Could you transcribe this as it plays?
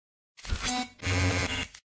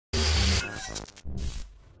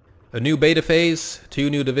A new beta phase, 2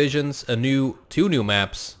 new divisions, 2 new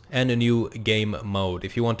maps, and a new game mode.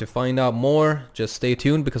 If you want to find out more, just stay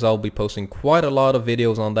tuned because I'll be posting quite a lot of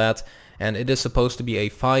videos on that, and it is supposed to be a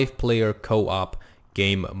 5-player co-op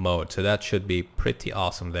game mode, so that should be pretty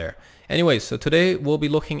awesome there. Anyway, so today we'll be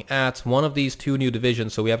looking at one of these 2 new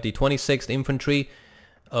divisions. So we have the 26th Infantry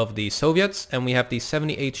of the Soviets, and we have the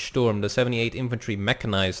 78th Sturm, the 78th Infantry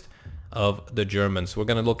Mechanized of the Germans. We're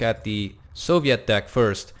going to look at the Soviet deck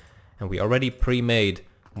first, and we already pre-made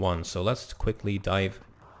one, so let's quickly dive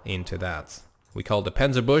into that. We call it the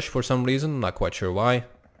Panzerbusch for some reason, not quite sure why,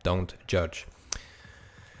 don't judge.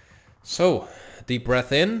 So, deep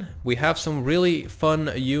breath in, we have some really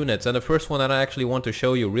fun units, and the first one that I actually want to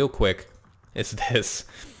show you real quick is this,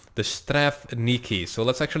 the Strafniki. So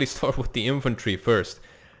let's actually start with the infantry first,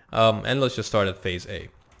 and let's just start at phase A.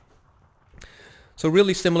 So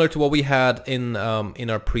really similar to what we had in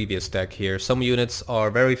our previous deck here. Some units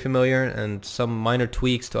are very familiar and some minor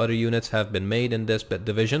tweaks to other units have been made in this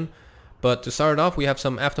division. But to start off, we have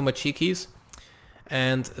some Avtomachikis,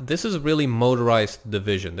 and this is a really motorized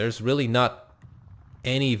division. There's really not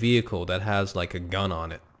any vehicle that has like a gun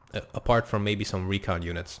on it, apart from maybe some recon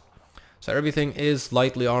units. So everything is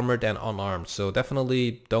lightly armored and unarmed, so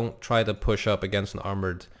definitely don't try to push up against an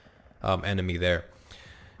armored enemy there.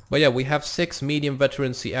 But yeah, we have 6 medium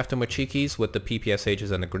veterancy Avtomachikis with the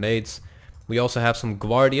PPSHs and the grenades. We also have some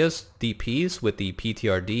Guardias, DPs with the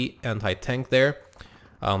PTRD anti-tank there.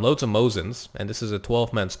 Loads of Mosins, and this is a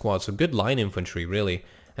 12-man squad, so good line infantry really.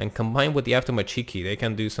 And combined with the Avtomachiki, they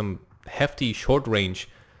can do some hefty short range,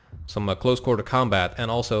 some close quarter combat,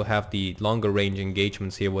 and also have the longer range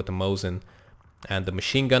engagements here with the Mosin and the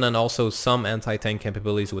machine gun, and also some anti-tank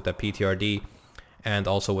capabilities with the PTRD, and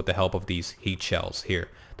also with the help of these heat shells here.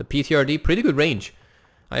 The PTRD, pretty good range.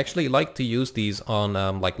 I actually like to use these on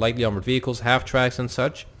like lightly armored vehicles, half tracks and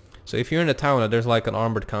such. So if you're in a town and there's like an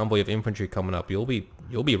armored convoy of infantry coming up, you'll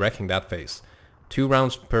be wrecking that phase. 2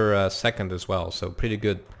 rounds per second as well, so pretty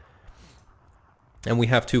good. And we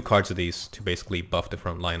have 2 cards of these to basically buff the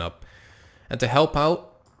front lineup. And to help out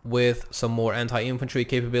with some more anti-infantry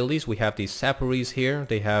capabilities, we have these Sapperies here.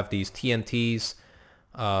 They have these TNTs,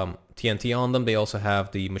 TNT on them. They also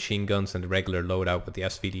have the machine guns and the regular loadout with the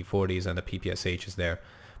SVD-40s and the PPSHs there.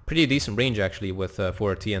 Pretty decent range actually with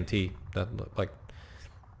for a TNT. That's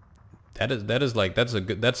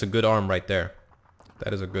a good arm right there.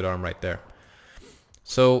 That is a good arm right there.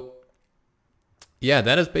 So yeah,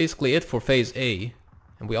 that is basically it for phase A.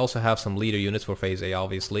 And we also have some leader units for phase A,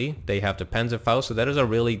 obviously. They have the Panzerfaust, so that is a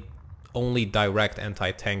really only direct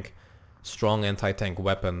anti-tank, strong anti-tank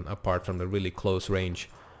weapon apart from the really close range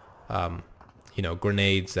you know,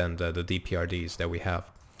 grenades and the DPRDs that we have.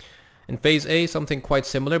 In phase A, something quite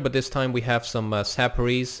similar, but this time we have some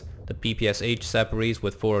Sapperies, the PPSH Sapperies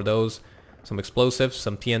with 4 of those, some explosives,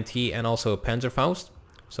 some TNT, and also a Panzerfaust.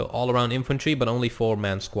 So all around infantry, but only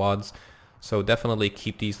 4-man squads. So definitely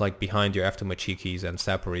keep these like behind your Avtomachikis and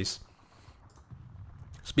Sapperies.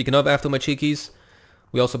 Speaking of Avtomachikis,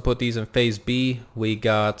 we also put these in phase B. We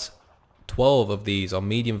got 12 of these on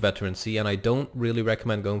medium veterancy, and I don't really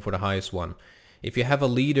recommend going for the highest one. If you have a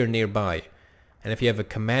leader nearby, and if you have a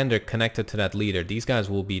commander connected to that leader, these guys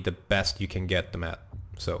will be the best you can get them at.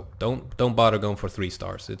 So don't bother going for 3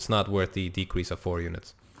 stars. It's not worth the decrease of 4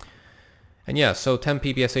 units. And yeah, so 10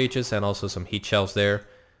 PPSHs and also some heat shells there.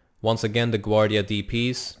 Once again, the Guardia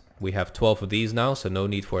DPs. We have 12 of these now, so no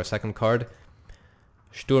need for a second card.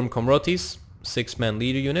 Sturmkomrotis, 6-man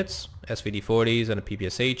leader units, SVD-40s and a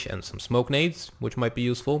PPSH and some smoke nades, which might be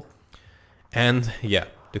useful. And yeah,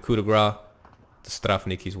 the coup de grace, the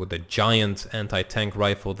Strafnikis with the giant anti-tank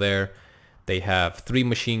rifle there. They have 3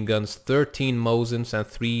 machine guns, 13 Mosins and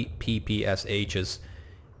 3 PPSHs.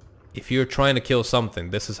 If you're trying to kill something,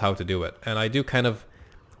 this is how to do it. And I do kind of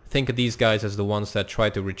think of these guys as the ones that try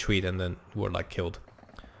to retreat and then were like killed.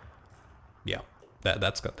 Yeah,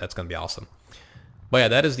 that's gonna be awesome. But yeah,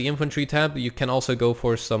 that is the infantry tab. You can also go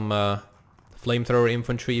for some flamethrower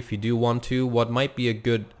infantry if you do want to. What might be a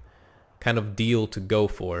good kind of deal to go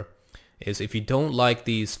for is if you don't like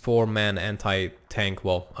these 4-man anti-tank,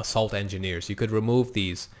 well, assault engineers, you could remove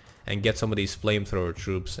these and get some of these flamethrower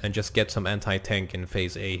troops and just get some anti-tank in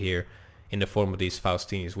phase A here in the form of these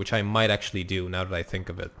Faustinis, which I might actually do now that I think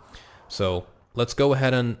of it. So let's go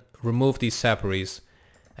ahead and remove these Sapperies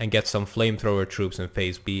and get some flamethrower troops in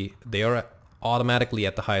phase B. They are automatically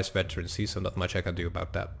at the highest veterancy, so not much I can do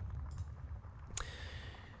about that.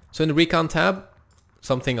 So in the recon tab,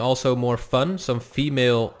 something also more fun, some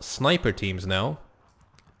female sniper teams now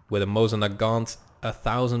with a Mosin Nagant,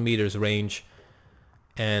 1,000 meters range,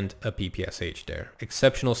 and a PPSH there.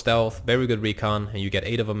 Exceptional stealth, very good recon, and you get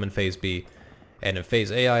 8 of them in Phase B. And in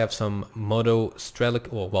Phase A I have some Moto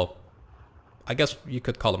Strelic, well, I guess you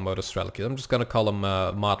could call them Moto Strelic. I'm just gonna call them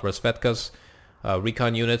Mod Razvedkas,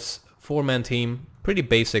 recon units, 4-man team, pretty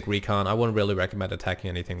basic recon. I wouldn't really recommend attacking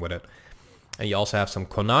anything with it. And you also have some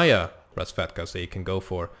Konaya Razvedkas that you can go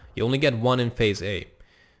for. You only get 1 in Phase A,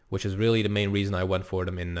 which is really the main reason I went for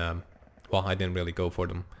them in, well, I didn't really go for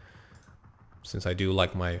them, since I do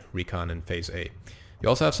like my recon in Phase A. You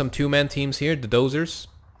also have some 2-man teams here, the Dozers.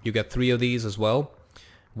 You get 3 of these as well.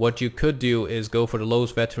 What you could do is go for the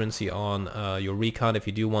lowest veterancy on your recon if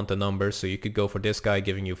you do want the numbers. So you could go for this guy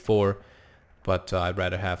giving you 4, but I'd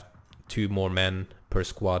rather have 2 more men per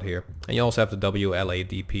squad here. And you also have the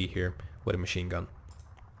WLADP here with a machine gun.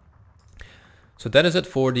 So that is it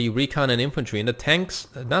for the recon and infantry. And the tanks,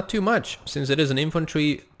 not too much. Since it is an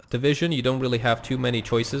infantry division, you don't really have too many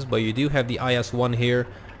choices, but you do have the IS-1 here.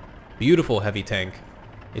 Beautiful heavy tank.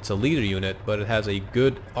 It's a leader unit, but it has a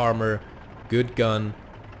good armor, good gun,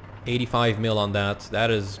 85 mil on that. That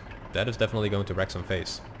is definitely going to wreck some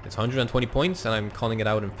face. It's 120 points, and I'm calling it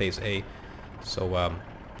out in Phase A. So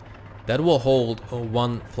that will hold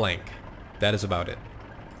 1 flank. That is about it.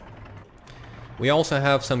 We also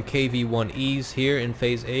have some KV-1Es here in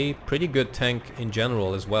Phase A. Pretty good tank in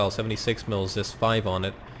general as well. 76 mils, this 5 on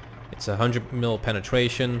it. It's 100 mil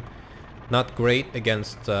penetration. Not great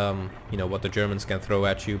against you know, what the Germans can throw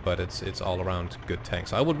at you, but it's all around good tank.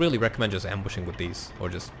 So I would really recommend just ambushing with these, or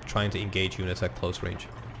just trying to engage units at close range,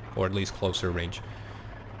 or at least closer range.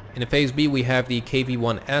 In the Phase B we have the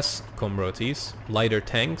KV-1S Moorbotes, lighter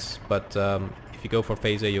tanks, but if you go for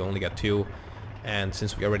Phase A you only get 2, and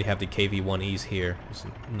since we already have the KV-1Es here, there's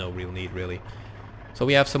no real need really. So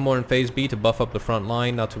we have some more in Phase B to buff up the front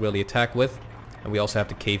line, not to really attack with. And we also have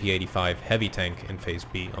the KV-85 heavy tank in Phase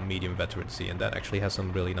B on medium veterancy, and that actually has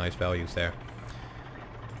some really nice values there.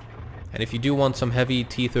 And if you do want some heavy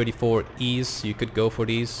T-34Es, you could go for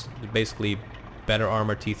these. They're basically better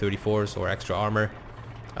armor T-34s or extra armor.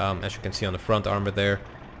 As you can see on the front armor there.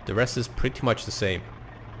 The rest is pretty much the same.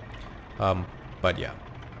 But yeah.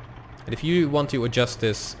 And if you want to adjust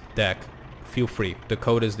this deck, feel free. The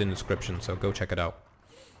code is in the description, so go check it out.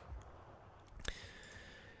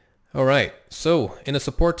 Alright, so in the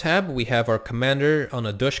support tab we have our commander on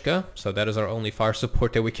a Dushka, so that is our only fire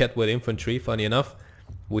support that we get with infantry, funny enough.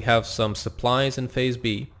 We have some supplies in Phase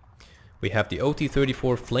B. We have the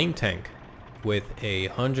OT-34 flame tank with a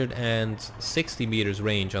 160 meters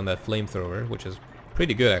range on that flamethrower, which is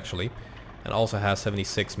pretty good actually, and also has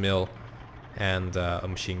 76 mil and a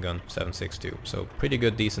machine gun 7.62. So pretty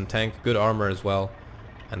good, decent tank, good armor as well,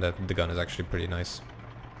 and the gun is actually pretty nice.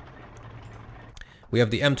 We have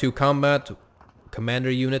the M2 Combat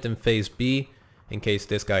Commander unit in Phase B, in case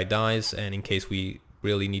this guy dies, and in case we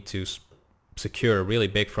really need to secure a really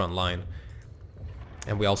big front line.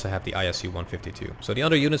 And we also have the ISU 152. So the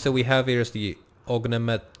other units that we have here is the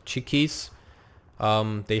Ognamechikis.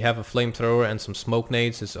 They have a flamethrower and some smoke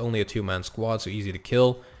nades. It's only a 2-man squad, so easy to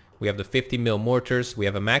kill. We have the 50 mil mortars. We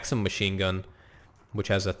have a Maxim machine gun, which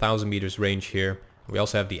has 1,000 meters range here. We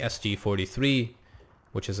also have the SG-43,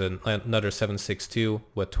 which is another 7.62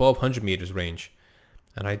 with 1,200 meters range.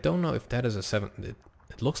 And I don't know if that is a 7...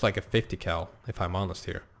 It looks like a 50 cal, if I'm honest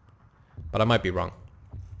here. But I might be wrong.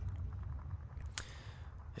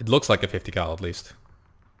 It looks like a 50 cal at least.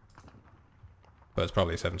 But it's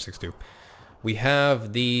probably a 7.62. We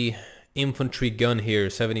have the infantry gun here,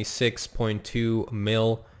 76.2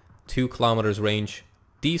 mil, 2 kilometers range.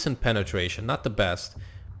 Decent penetration, not the best,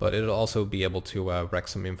 but it'll also be able to wreck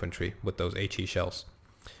some infantry with those HE shells.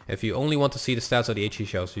 If you only want to see the stats of the HE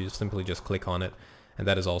shells, you simply just click on it, and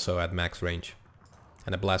that is also at max range.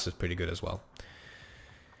 And the blast is pretty good as well.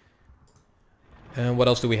 And what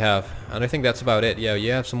else do we have? And I think that's about it. Yeah,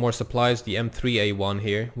 you have some more supplies, the M3A1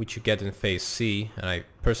 here, which you get in Phase C. And I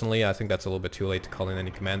think that's a little bit too late to call in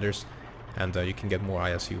any commanders. And you can get more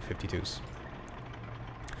ISU 52s.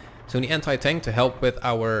 So in the anti-tank, to help with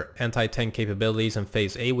our anti-tank capabilities in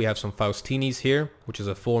Phase A, we have some Faustinis here, which is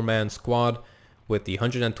a 4-man squad with the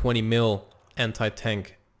 120 mil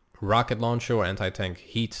anti-tank rocket launcher or anti-tank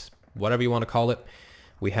heat, whatever you want to call it.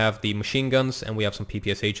 We have the machine guns, and we have some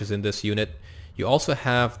PPSHs in this unit. You also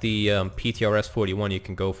have the PTRS-41 you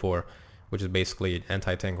can go for, which is basically an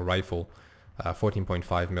anti-tank rifle,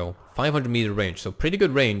 14.5 mil, 500 meter range, so pretty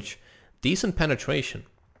good range, decent penetration,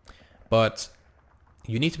 but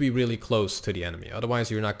you need to be really close to the enemy, otherwise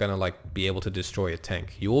you're not gonna like be able to destroy a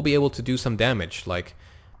tank. You will be able to do some damage, like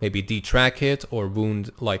maybe detrack it or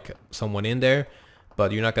wound like someone in there,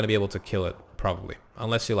 but you're not gonna be able to kill it probably,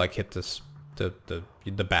 unless you like hit this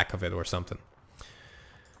the back of it or something.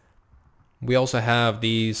 We also have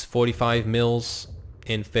these 45 mils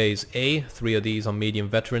in phase A, 3 of these on medium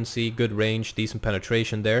veterancy, good range, decent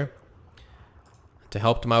penetration there. To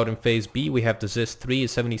help them out in phase B, we have the ZIS 3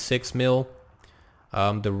 is 76 mil.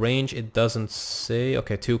 The range, it doesn't say.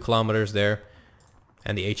 Okay, 2 kilometers there.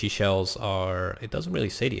 And the HE shells are, it doesn't really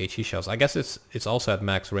say the HE shells. I guess it's also at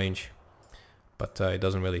max range, but it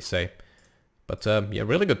doesn't really say. But yeah,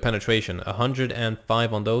 really good penetration.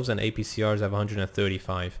 105 on those, and APCRs have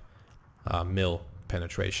 135 mil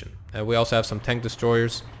penetration. And we also have some tank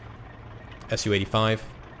destroyers, Su-85,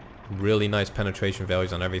 really nice penetration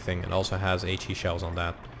values on everything, and also has HE shells on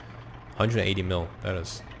that. 180 mil. That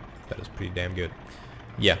is pretty damn good.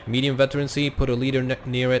 Yeah, medium veterancy, put a leader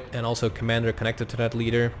near it, and also a commander connected to that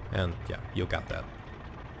leader, and yeah, you got that.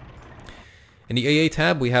 In the AA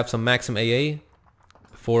tab, we have some Maxim AA,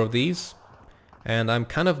 4 of these, and I'm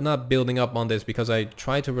kind of not building up on this because I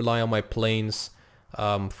try to rely on my planes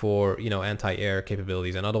for, you know, anti-air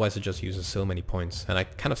capabilities, and otherwise it just uses so many points, and I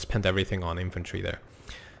kind of spent everything on infantry there.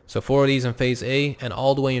 So 4 of these in phase A, and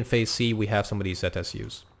all the way in phase C we have some of these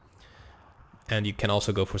ZSUs. And you can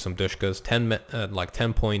also go for some Dushkas,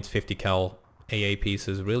 10 points, 50 cal AA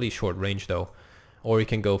pieces, really short range though. Or you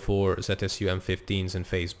can go for ZSU M15s in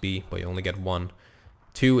phase B, but you only get 1.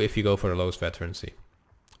 2 if you go for the lowest veterancy.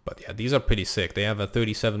 But yeah, these are pretty sick. They have a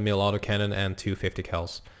 37 mil autocannon and 2 50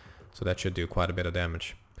 cals. So that should do quite a bit of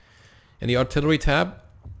damage. In the artillery tab,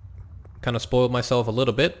 kind of spoiled myself a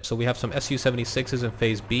little bit. So we have some Su-76s in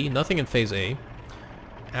phase B, nothing in phase A.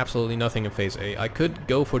 Absolutely nothing in phase A. I could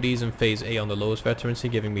go for these in phase A on the lowest veterancy,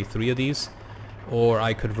 giving me 3 of these. Or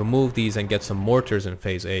I could remove these and get some mortars in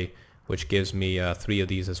phase A, which gives me 3 of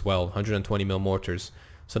these as well. 120 mil mortars.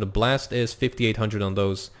 So the blast is 5,800 on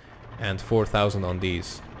those and 4,000 on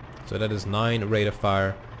these. So that is 9 rate of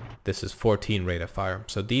fire. This is 14 rate of fire.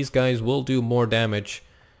 So these guys will do more damage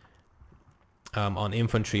on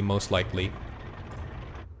infantry most likely.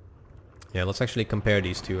 Yeah, let's actually compare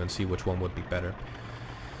these two and see which one would be better.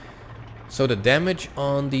 So the damage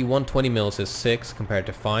on the 120 mils is 6 compared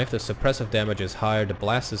to 5. The suppressive damage is higher, the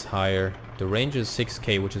blast is higher, the range is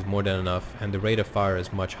 6k, which is more than enough, and the rate of fire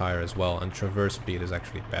is much higher as well, and traverse speed is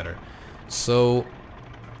actually better. So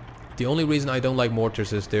the only reason I don't like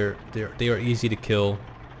mortars is they are easy to kill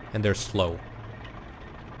and they're slow.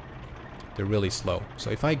 They're really slow. So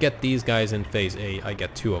if I get these guys in phase A, I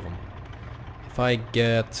get 2 of them. If I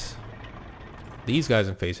get these guys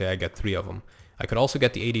in phase A, I get 3 of them. I could also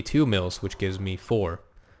get the 82 mils, which gives me 4.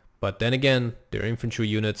 But then again, they're infantry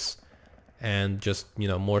units and just, you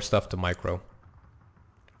know, more stuff to micro.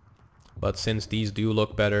 But since these do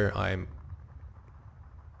look better, I'm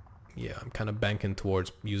kind of banking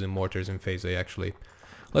towards using mortars in phase A actually.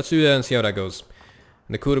 Let's do that and see how that goes.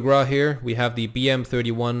 In the coup de grace here, we have the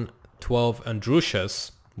BM-31-12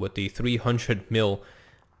 Andrushas with the 300 mil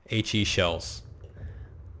HE shells.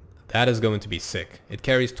 That is going to be sick. It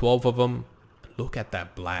carries 12 of them. Look at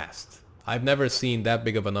that blast. I've never seen that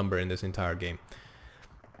big of a number in this entire game.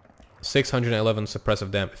 611 suppressive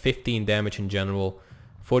damage, 15 damage in general,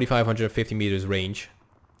 4,550 meters range,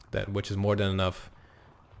 which is more than enough.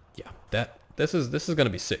 Yeah, this is gonna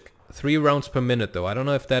be sick. 3 rounds per minute though. I don't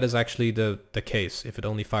know if that is actually the case, if it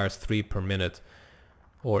only fires 3 per minute,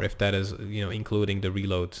 or if that is, you know, including the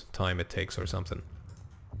reload time it takes or something.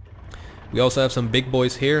 We also have some big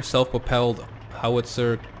boys here, self-propelled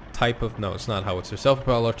howitzer type of, no, it's not howitzer,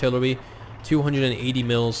 self-propelled artillery, 280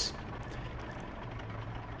 mils.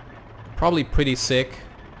 Probably pretty sick.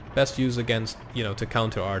 Best used against, you know, to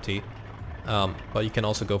counter RT. But you can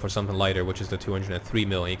also go for something lighter, which is the 203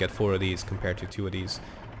 mil, and you get 4 of these compared to 2 of these.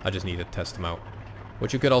 I just need to test them out.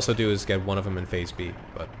 What you could also do is get 1 of them in phase B,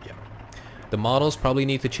 but yeah. The models probably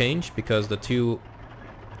need to change because the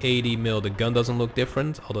 280 mil, the gun doesn't look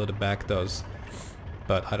different, although the back does.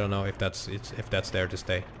 But I don't know if that's there to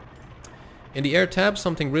stay. In the air tab,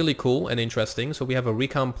 something really cool and interesting. So we have a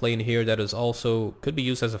recon plane here that is also, could be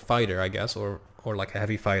used as a fighter, I guess, or like a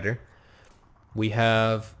heavy fighter. We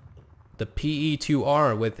have the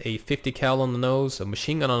PE-2R with a 50 cal on the nose, a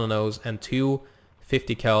machine gun on the nose, and 2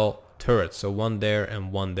 50 cal turrets. So 1 there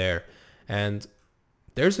and 1 there. And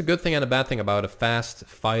there's a good thing and a bad thing about a fast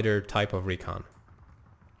fighter type of recon.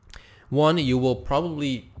 One, you will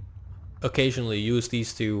probably occasionally use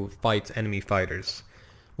these to fight enemy fighters,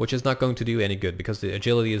 which is not going to do any good because the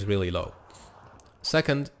agility is really low.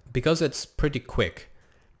 Second, because it's pretty quick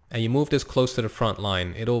and you move this close to the front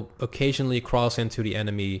line, it'll occasionally cross into the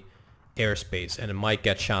enemy airspace and it might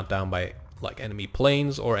get shot down by like enemy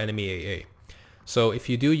planes or enemy AA. So if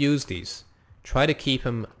you do use these, try to keep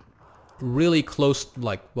him really close,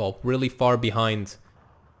 like, well, really far behind,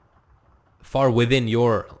 far within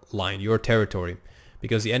your line, your territory,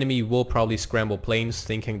 because the enemy will probably scramble planes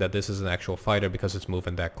thinking that this is an actual fighter because it's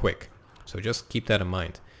moving that quick. So just keep that in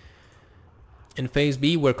mind. In Phase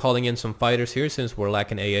B, we're calling in some fighters here since we're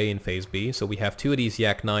lacking AA in Phase B. So we have 2 of these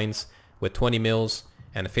Yak 9s with 20 mils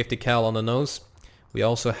and a 50 cal on the nose. We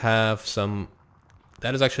also have some...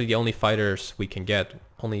 That is actually the only fighters we can get,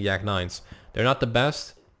 only Yak 9s. They're not the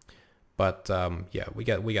best, but yeah, we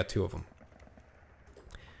got 2 of them.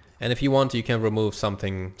 And if you want, you can remove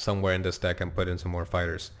something somewhere in this deck and put in some more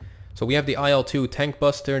fighters. So we have the IL-2 Tank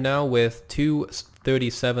Buster now with 2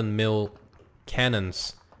 37 mil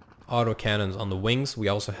cannons, auto cannons on the wings. We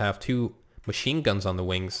also have 2 machine guns on the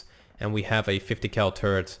wings, and we have a 50 cal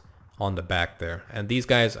turret on the back there. And these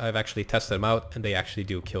guys, I've actually tested them out, and they actually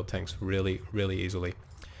do kill tanks really, really easily.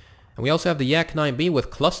 And we also have the Yak 9B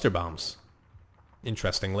with cluster bombs,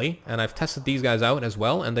 interestingly. And I've tested these guys out as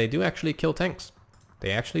well, and they do actually kill tanks.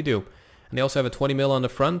 They actually do. And they also have a 20 mil on the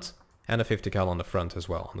front and a 50 cal on the front as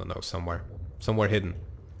well, on the nose somewhere hidden.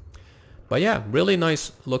 But yeah, really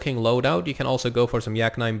nice looking loadout. You can also go for some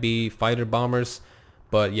Yak 9B fighter bombers.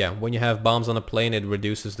 But yeah, when you have bombs on a plane, it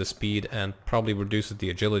reduces the speed and probably reduces the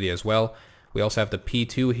agility as well. We also have the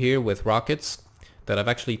P2 here with rockets that I've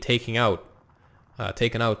actually taken out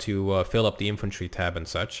to fill up the infantry tab and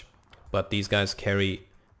such. But these guys carry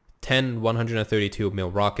 10 132 mil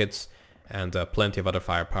rockets and plenty of other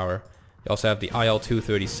firepower. You also have the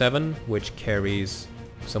IL-237, which carries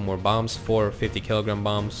some more bombs, 4 50 kilogram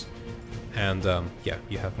bombs. And yeah,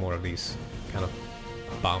 you have more of these kind of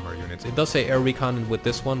bomber units. It does say air recon with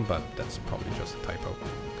this one, but that's probably just a typo.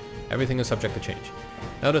 Everything is subject to change.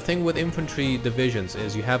 Now the thing with infantry divisions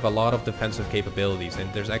is you have a lot of defensive capabilities,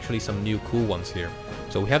 and there's actually some new cool ones here.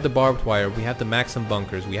 So we have the barbed wire, we have the Maxim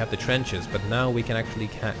bunkers, we have the trenches, but now we can actually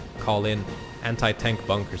call in anti-tank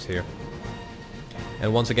bunkers here.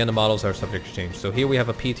 And once again, the models are subject to change. So here we have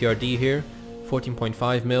a PTRD here,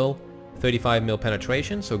 14.5 mil, 35 mil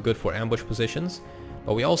penetration, so good for ambush positions.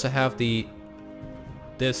 But we also have it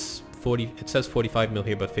says 45 mil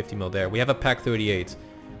here, but 50 mil there. We have a PAC 38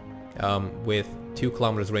 with 2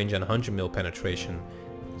 kilometers range and 100 mil penetration.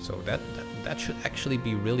 So that should actually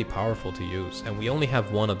be really powerful to use. And we only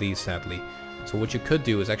have 1 of these, sadly. So what you could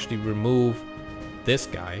do is actually remove this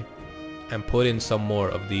guy and put in some more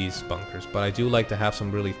of these bunkers. But I do like to have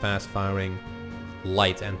some really fast firing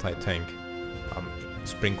light anti-tank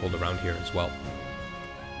sprinkled around here as well.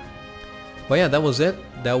 But yeah, that was it.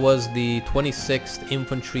 That was the 26th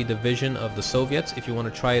Infantry Division of the Soviets. If you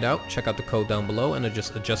want to try it out, check out the code down below and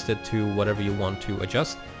just adjust it to whatever you want to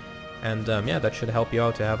adjust. And yeah, that should help you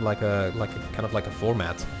out to have like a kind of like a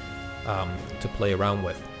format to play around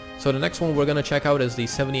with. So the next one we're gonna check out is the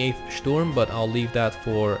 78th Sturm, but I'll leave that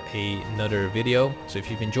for another video. So if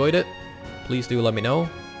you've enjoyed it, please do let me know,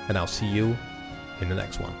 and I'll see you in the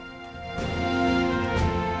next one.